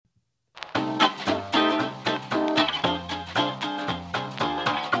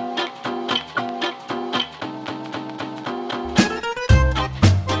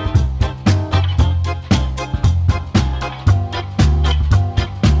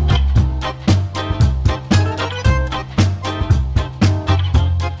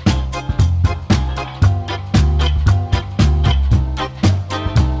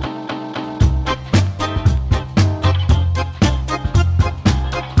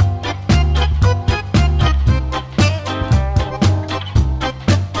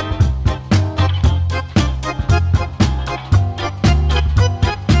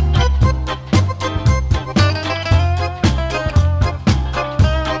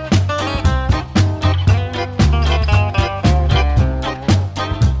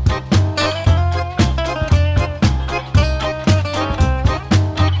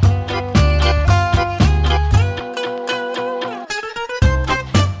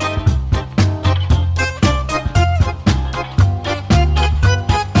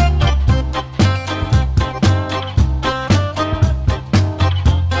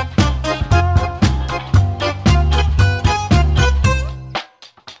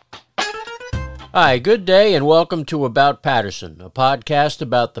Hi, good day, and welcome to About Paterson, a podcast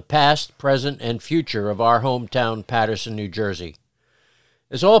about the past, present, and future of our hometown, Paterson, New Jersey.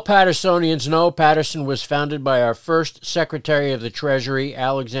 As all Patersonians know, Paterson was founded by our first Secretary of the Treasury,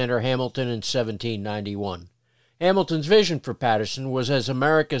 Alexander Hamilton, in 1791. Hamilton's vision for Paterson was as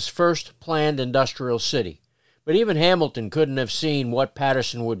America's first planned industrial city, but even Hamilton couldn't have seen what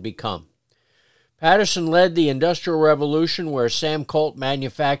Paterson would become. Paterson led the Industrial Revolution, where Sam Colt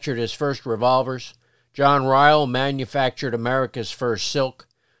manufactured his first revolvers, John Ryle manufactured America's first silk,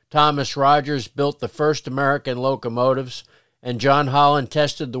 Thomas Rogers built the first American locomotives, and John Holland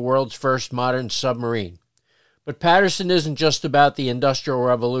tested the world's first modern submarine. But Paterson isn't just about the Industrial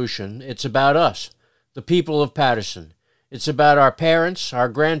Revolution, it's about us, the people of Paterson. It's about our parents, our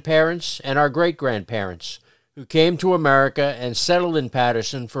grandparents, and our great-grandparents, who came to America and settled in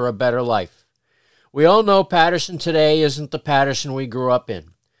Paterson for a better life. We all know Paterson today isn't the Paterson we grew up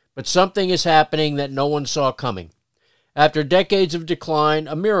in, but something is happening that no one saw coming. After decades of decline,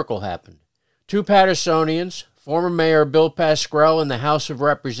 a miracle happened. Two Patersonians, former Mayor Bill Pascrell in the House of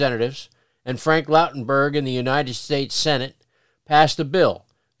Representatives and Frank Lautenberg in the United States Senate, passed a bill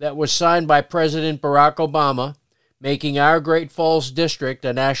that was signed by President Barack Obama, making our Great Falls District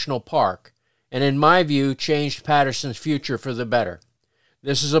a national park, and in my view, changed Paterson's future for the better.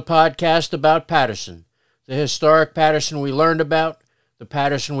 This is a podcast about Paterson, the historic Paterson we learned about, the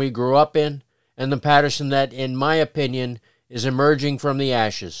Paterson we grew up in, and the Paterson that, in my opinion, is emerging from the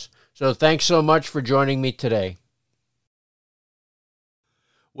ashes. So thanks so much for joining me today.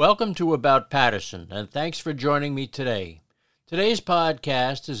 Welcome to About Paterson, and thanks for joining me today. Today's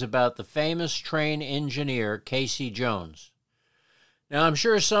podcast is about the famous train engineer, Casey Jones. Now, I'm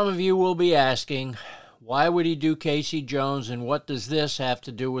sure some of you will be asking, why would he do Casey Jones, and what does this have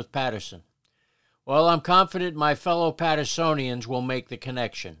to do with Paterson? Well, I'm confident my fellow Patersonians will make the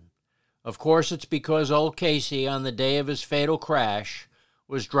connection. Of course, it's because old Casey, on the day of his fatal crash,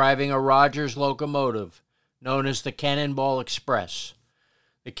 was driving a Rogers locomotive known as the Cannonball Express.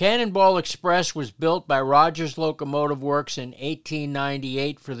 The Cannonball Express was built by Rogers Locomotive Works in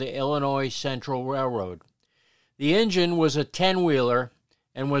 1898 for the Illinois Central Railroad. The engine was a 10-wheeler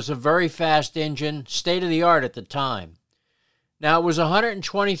and was a very fast engine, state-of-the-art at the time. Now, it was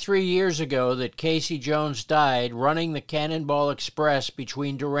 123 years ago that Casey Jones died running the Cannonball Express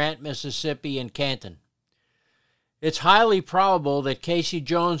between Durant, Mississippi and Canton. It's highly probable that Casey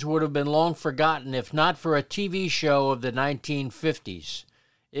Jones would have been long forgotten if not for a TV show of the 1950s.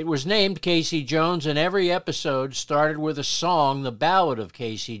 It was named Casey Jones, and every episode started with a song, The Ballad of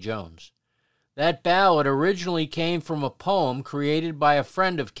Casey Jones. That ballad originally came from a poem created by a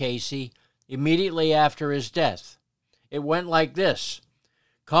friend of Casey immediately after his death. It went like this: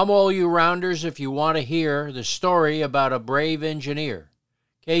 "Come all you rounders if you want to hear the story about a brave engineer.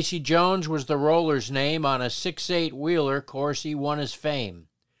 Casey Jones was the roller's name. On a 6/8 wheeler course he won his fame.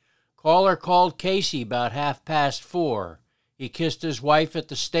 Caller called Casey 'bout 4:30. He kissed his wife at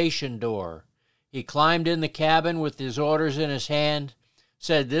the station door. He climbed in the cabin with his orders in his hand,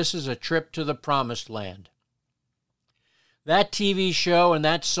 said this is a trip to the promised land." That TV show and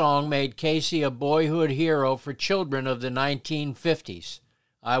that song made Casey a boyhood hero for children of the 1950s.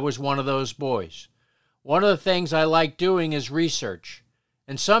 I was one of those boys. One of the things I like doing is research,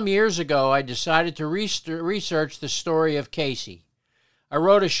 and some years ago I decided to research the story of Casey. I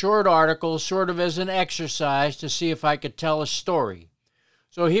wrote a short article sort of as an exercise to see if I could tell a story.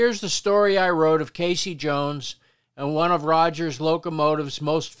 So here's the story I wrote of Casey Jones and one of Rogers Locomotive's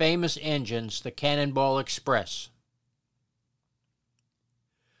most famous engines, the Cannonball Express.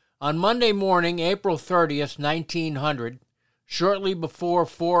 On Monday morning, April 30th, 1900, shortly before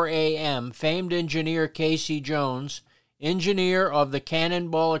 4 a.m., famed engineer Casey Jones, engineer of the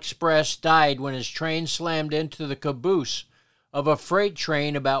Cannonball Express, died when his train slammed into the caboose of a freight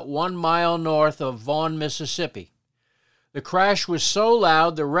train about 1 mile north of Vaughan, Mississippi. The crash was so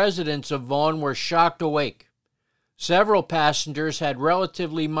loud the residents of Vaughan were shocked awake. Several passengers had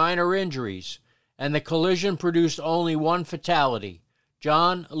relatively minor injuries, and the collision produced only one fatality: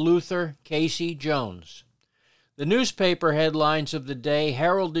 John Luther Casey Jones. The newspaper headlines of the day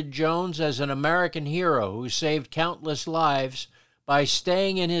heralded Jones as an American hero who saved countless lives by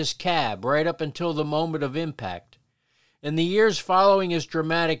staying in his cab right up until the moment of impact. In the years following his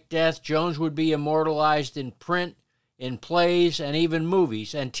dramatic death, Jones would be immortalized in print, in plays, and even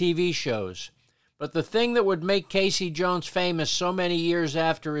movies and TV shows. But the thing that would make Casey Jones famous so many years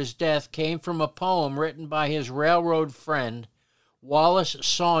after his death came from a poem written by his railroad friend, Wallace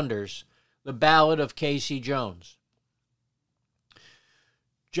Saunders, The Ballad of Casey Jones.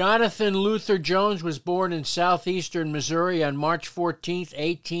 Jonathan Luther Jones was born in southeastern Missouri on March 14,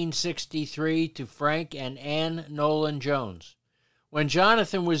 1863, to Frank and Ann Nolan Jones. When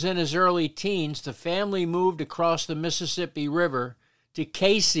Jonathan was in his early teens, the family moved across the Mississippi River to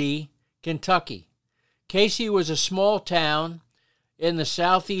Casey, Kentucky. Casey was a small town in the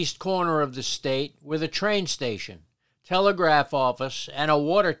southeast corner of the state with a train station, telegraph office, and a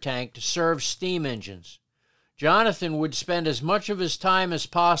water tank to serve steam engines. Jonathan would spend as much of his time as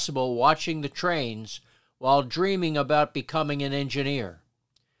possible watching the trains while dreaming about becoming an engineer.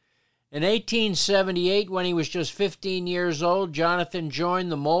 In 1878, when he was just 15 years old, Jonathan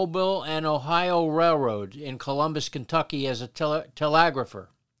joined the Mobile and Ohio Railroad in Columbus, Kentucky as a telegrapher.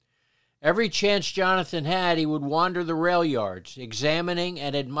 Every chance Jonathan had, he would wander the rail yards, examining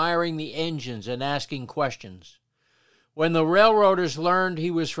and admiring the engines and asking questions. When the railroaders learned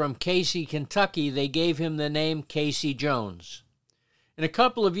he was from Casey, Kentucky, they gave him the name Casey Jones. In a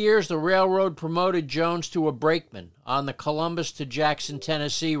couple of years, the railroad promoted Jones to a brakeman on the Columbus to Jackson,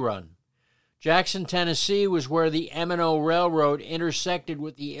 Tennessee run. Jackson, Tennessee was where the Minnow Railroad intersected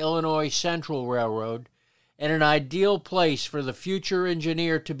with the Illinois Central Railroad, and an ideal place for the future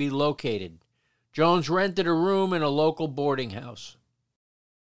engineer to be located. Jones rented a room in a local boarding house.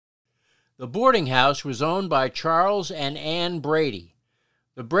 The boarding house was owned by Charles and Ann Brady.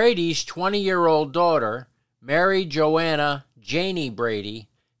 The Brady's 20-year-old daughter, Mary Joanna Janie Brady,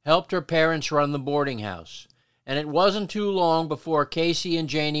 helped her parents run the boarding house, and it wasn't too long before Casey and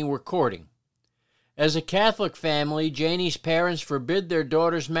Janie were courting. As a Catholic family, Janie's parents forbid their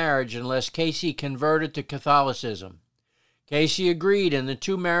daughter's marriage unless Casey converted to Catholicism. Casey agreed, and the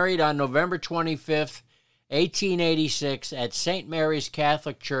two married on November 25th, 1886, at St. Mary's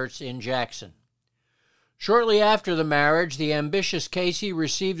Catholic Church in Jackson. Shortly after the marriage, the ambitious Casey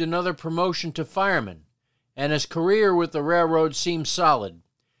received another promotion to fireman, and his career with the railroad seemed solid.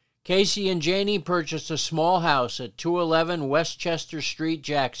 Casey and Janie purchased a small house at 211 Westchester Street,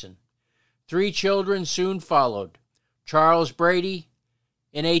 Jackson. 3 children soon followed: Charles Brady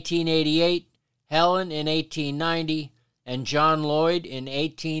in 1888, Helen in 1890, and John Lloyd in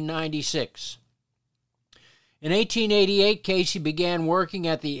 1896. In 1888, Casey began working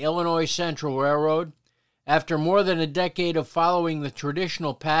at the Illinois Central Railroad. After more than a decade of following the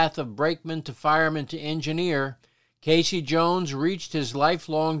traditional path of brakeman to fireman to engineer, Casey Jones reached his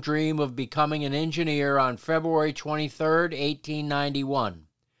lifelong dream of becoming an engineer on February 23, 1891.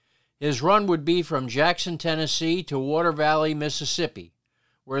 His run would be from Jackson, Tennessee to Water Valley, Mississippi,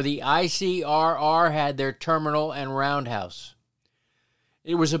 where the ICRR had their terminal and roundhouse.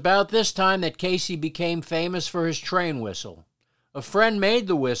 It was about this time that Casey became famous for his train whistle. A friend made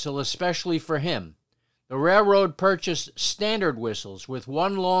the whistle especially for him. The railroad purchased standard whistles with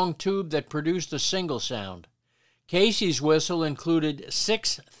one long tube that produced a single sound. Casey's whistle included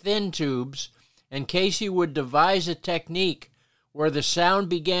 6 thin tubes, and Casey would devise a technique where the sound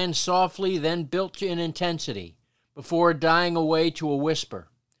began softly, then built in intensity, before dying away to a whisper.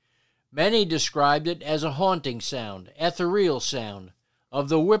 Many described it as a haunting sound, ethereal sound, of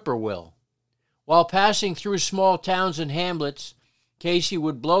the whippoorwill. While passing through small towns and hamlets, Casey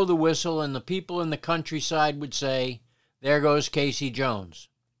would blow the whistle and the people in the countryside would say, "There goes Casey Jones."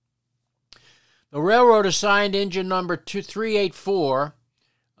 The railroad assigned engine number 384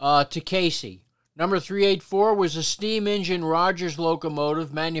 to Casey. Number 384 was a steam engine Rogers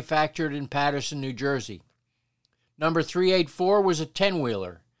locomotive manufactured in Paterson, New Jersey. Number 384 was a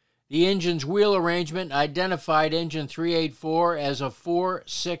 10-wheeler. The engine's wheel arrangement identified engine 384 as a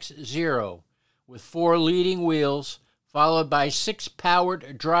 460, with 4 leading wheels, followed by 6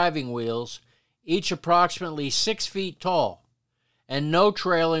 powered driving wheels, each approximately 6 feet tall, and no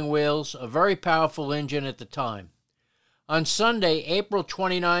trailing wheels, a very powerful engine at the time. On Sunday, April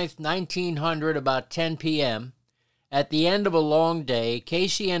 29, 1900, about 10 p.m., at the end of a long day,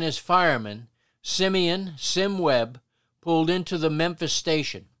 Casey and his fireman, Simeon Sim Webb, pulled into the Memphis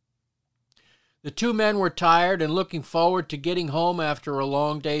station. The 2 men were tired and looking forward to getting home after a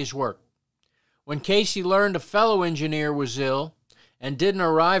long day's work. When Casey learned a fellow engineer was ill and didn't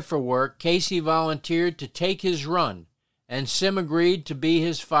arrive for work, Casey volunteered to take his run, and Sim agreed to be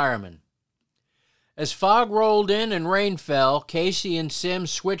his fireman. As fog rolled in and rain fell, Casey and Sim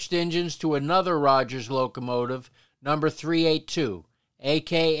switched engines to another Rogers locomotive, number 382,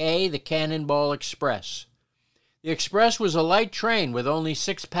 a.k.a. the Cannonball Express. The Express was a light train with only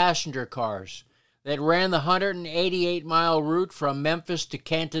 6 passenger cars that ran the 188-mile route from Memphis to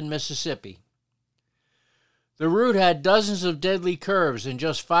Canton, Mississippi. The route had dozens of deadly curves, and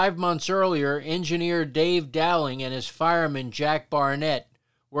just 5 months earlier, engineer Dave Dowling and his fireman Jack Barnett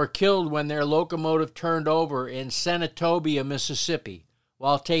were killed when their locomotive turned over in Senatobia, Mississippi,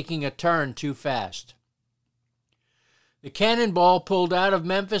 while taking a turn too fast. The Cannonball pulled out of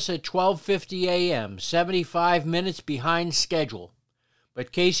Memphis at 12:50 a.m., 75 minutes behind schedule.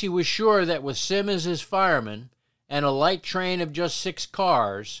 But Casey was sure that with Sim as his fireman and a light train of just 6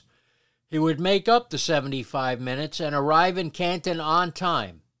 cars, he would make up the 75 minutes and arrive in Canton on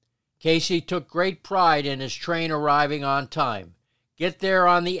time. Casey took great pride in his train arriving on time. Get there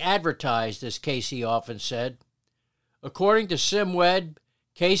on the advertised, as Casey often said. According to SimWeb,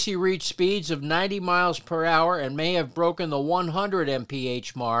 Casey reached speeds of 90 miles per hour and may have broken the 100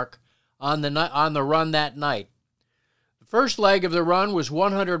 mph mark on the run that night. The first leg of the run was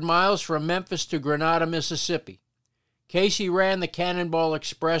 100 miles from Memphis to Grenada, Mississippi. Casey ran the Cannonball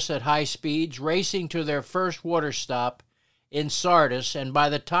Express at high speeds, racing to their first water stop in Sardis, and by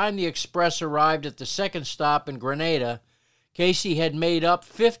the time the Express arrived at the second stop in Grenada, Casey had made up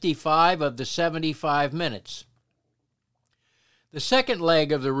 55 of the 75 minutes. The second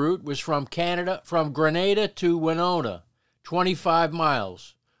leg of the route was from Grenada to Winona, 25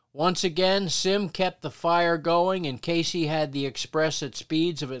 miles. Once again, Sim kept the fire going, and Casey had the Express at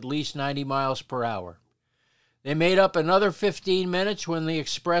speeds of at least 90 miles per hour. They made up another 15 minutes when the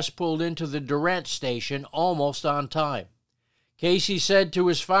Express pulled into the Durant station almost on time. Casey said to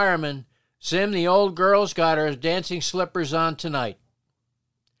his fireman, "Sim, the old girl's got her dancing slippers on tonight."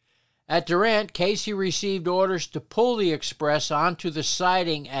 At Durant, Casey received orders to pull the Express onto the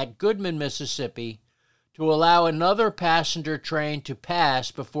siding at Goodman, Mississippi, to allow another passenger train to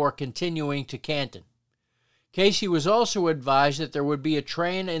pass before continuing to Canton. Casey was also advised that there would be a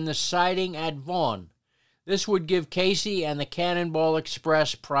train in the siding at Vaughn. This would give Casey and the Cannonball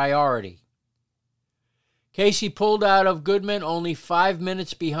Express priority. Casey pulled out of Goodman only 5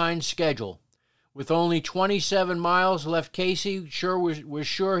 minutes behind schedule. With only 27 miles left, Casey was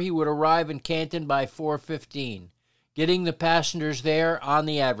sure he would arrive in Canton by 4:15, getting the passengers there on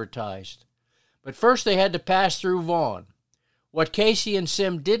the advertised. But first they had to pass through Vaughn. What Casey and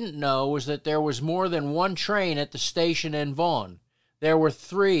Sim didn't know was that there was more than one train at the station in Vaughn. There were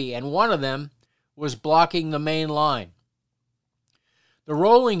 3, and one of them was blocking the main line. The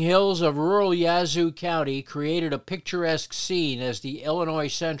rolling hills of rural Yazoo County created a picturesque scene as the Illinois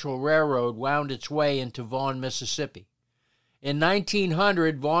Central Railroad wound its way into Vaughn, Mississippi. In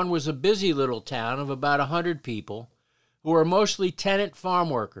 1900, Vaughn was a busy little town of about 100 people, who were mostly tenant farm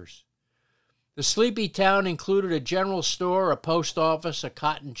workers. The sleepy town included a general store, a post office, a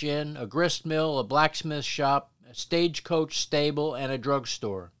cotton gin, a grist mill, a blacksmith shop, a stagecoach stable, and a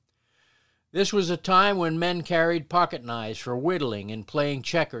drugstore. This was a time when men carried pocket knives for whittling and playing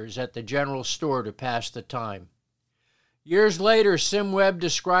checkers at the general store to pass the time. Years later, SimWeb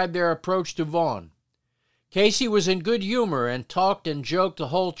described their approach to Vaughn. Casey was in good humor and talked and joked the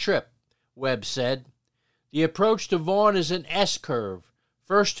whole trip, Webb said. The approach to Vaughn is an S-curve,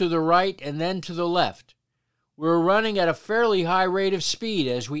 first to the right and then to the left. We were running at a fairly high rate of speed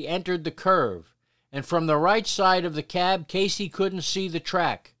as we entered the curve, and from the right side of the cab, Casey couldn't see the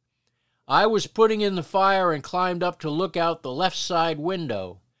track. I was putting in the fire and climbed up to look out the left side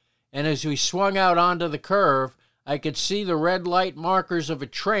window, and as we swung out onto the curve, I could see the red light markers of a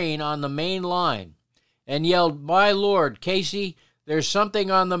train on the main line, and yelled, "My Lord, Casey, there's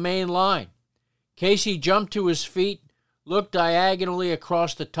something on the main line." Casey jumped to his feet, looked diagonally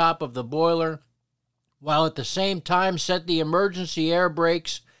across the top of the boiler, while at the same time set the emergency air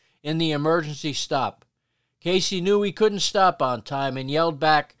brakes in the emergency stop. Casey knew he couldn't stop on time and yelled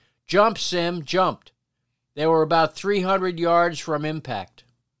back, "Jump, Sim, jumped." They were about 300 yards from impact.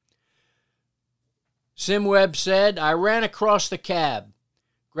 SimWeb said, "I ran across the cab,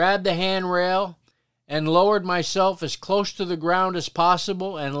 grabbed the handrail, and lowered myself as close to the ground as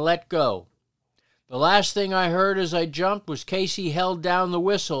possible and let go. The last thing I heard as I jumped was Casey held down the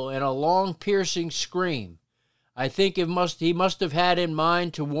whistle in a long, piercing scream. I think he must have had in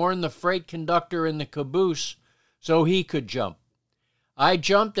mind to warn the freight conductor in the caboose so he could jump. I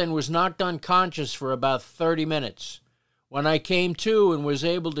jumped and was knocked unconscious for about 30 minutes. When I came to and was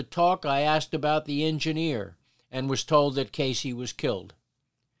able to talk, I asked about the engineer and was told that Casey was killed."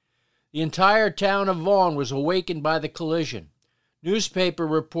 The entire town of Vaughn was awakened by the collision. Newspaper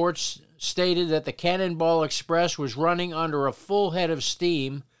reports stated that the Cannonball Express was running under a full head of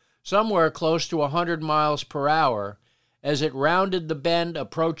steam, somewhere close to 100 miles per hour, as it rounded the bend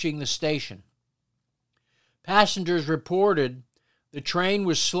approaching the station. Passengers reported the train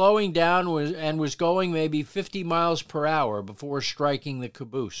was slowing down and was going maybe 50 miles per hour before striking the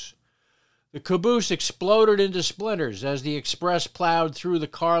caboose. The caboose exploded into splinters as the express plowed through the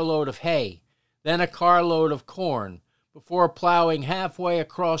carload of hay, then a carload of corn, before plowing halfway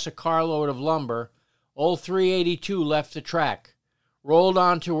across a carload of lumber. Old 382 left the track. rolled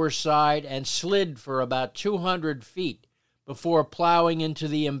onto her side, and slid for about 200 feet before plowing into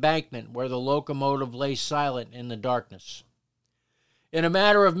the embankment where the locomotive lay silent in the darkness. In a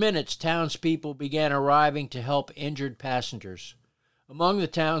matter of minutes, townspeople began arriving to help injured passengers. Among the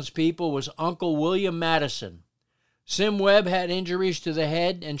townspeople was Uncle William Madison. Sim Webb had injuries to the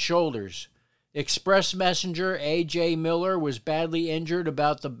head and shoulders. Express messenger A.J. Miller was badly injured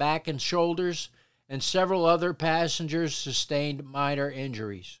about the back and shoulders, and several other passengers sustained minor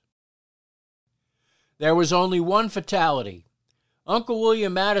injuries. There was only one fatality. Uncle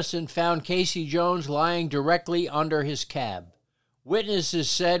William Madison found Casey Jones lying directly under his cab. Witnesses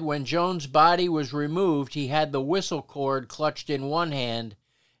said when Jones' body was removed, he had the whistle cord clutched in one hand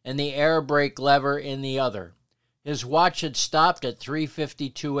and the air brake lever in the other. His watch had stopped at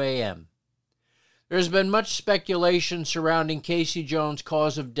 3:52 a.m. There's been much speculation surrounding Casey Jones'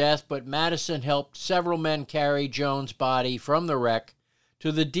 cause of death, but Madison helped several men carry Jones' body from the wreck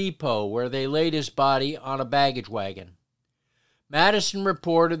to the depot where they laid his body on a baggage wagon. Madison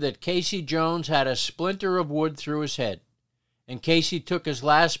reported that Casey Jones had a splinter of wood through his head, and Casey took his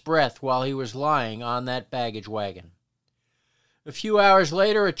last breath while he was lying on that baggage wagon. A few hours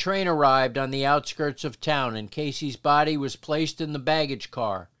later, a train arrived on the outskirts of town, and Casey's body was placed in the baggage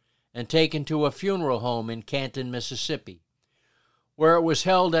car and taken to a funeral home in Canton, Mississippi, where it was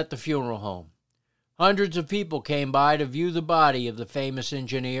held at the funeral home. Hundreds of people came by to view the body of the famous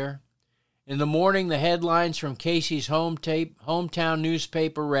engineer. In the morning, the headlines from Casey's hometown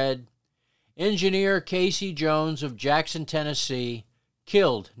newspaper read, "Engineer Casey Jones of Jackson, Tennessee,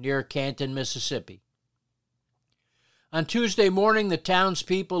 killed near Canton, Mississippi." On Tuesday morning, the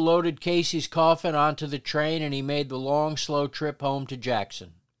townspeople loaded Casey's coffin onto the train, and he made the long, slow trip home to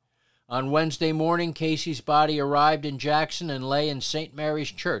Jackson. On Wednesday morning, Casey's body arrived in Jackson and lay in St.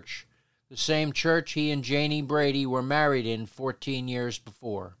 Mary's Church, the same church he and Janie Brady were married in 14 years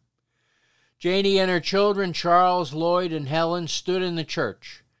before. Janie and her children, Charles, Lloyd, and Helen, stood in the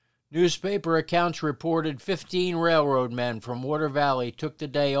church. Newspaper accounts reported 15 railroad men from Water Valley took the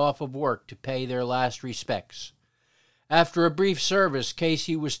day off of work to pay their last respects. After a brief service,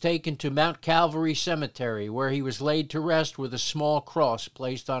 Casey was taken to Mount Calvary Cemetery, where he was laid to rest with a small cross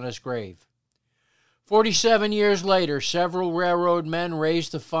placed on his grave. 47 years later, several railroad men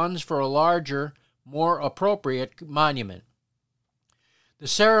raised the funds for a larger, more appropriate monument. The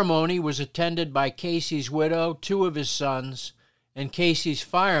ceremony was attended by Casey's widow, 2 of his sons, and Casey's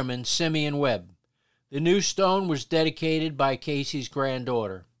fireman, Simeon Webb. The new stone was dedicated by Casey's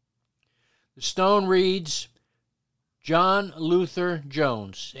granddaughter. The stone reads, "John Luther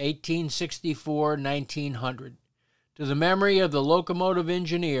Jones, 1864-1900, to the memory of the locomotive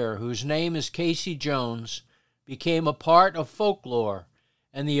engineer whose name is Casey Jones, became a part of folklore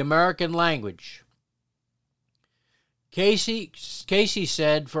and the American language. Casey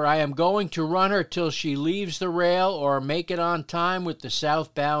said, 'For I am going to run her till she leaves the rail or make it on time with the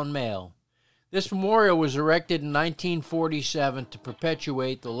southbound mail.' This memorial was erected in 1947 to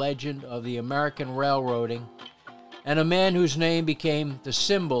perpetuate the legend of the American railroading and a man whose name became the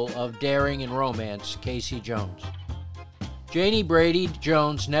symbol of daring and romance, Casey Jones. Janie Brady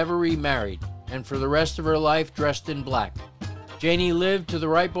Jones never remarried, and for the rest of her life dressed in black. Janie lived to the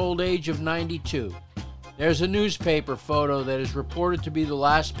ripe old age of 92. There's a newspaper photo that is reported to be the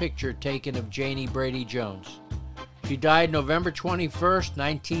last picture taken of Janie Brady Jones. She died November 21st,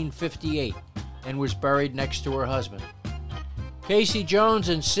 1958, and was buried next to her husband. Casey Jones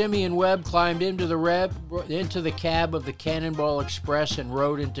and Simeon Webb climbed into the cab of the Cannonball Express and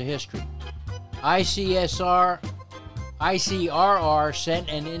rode into history. ICRR sent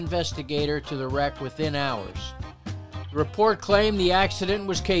an investigator to the wreck within hours. The report claimed the accident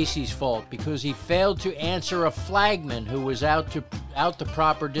was Casey's fault because he failed to answer a flagman who was out the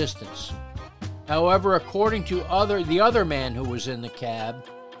proper distance. However, according to the other man who was in the cab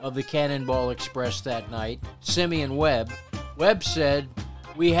of the Cannonball Express that night, Simeon Webb, Webb said,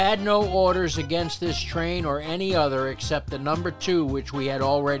 "We had no orders against this train or any other except the number 2, which we had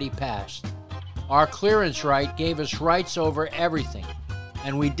already passed. Our clearance right gave us rights over everything,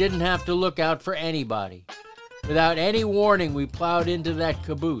 and we didn't have to look out for anybody. Without any warning, we plowed into that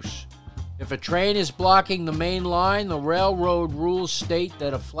caboose. If a train is blocking the main line, the railroad rules state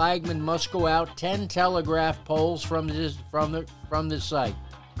that a flagman must go out 10 telegraph poles from the site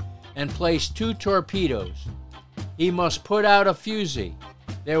and place 2 torpedoes. He must put out a fusee.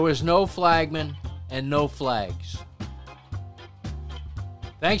 There was no flagman and no flags."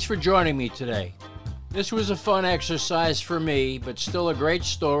 Thanks for joining me today. This was a fun exercise for me, but still a great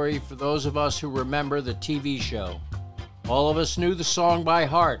story for those of us who remember the TV show. All of us knew the song by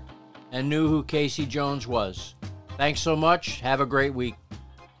heart and knew who Casey Jones was. Thanks so much. Have a great week.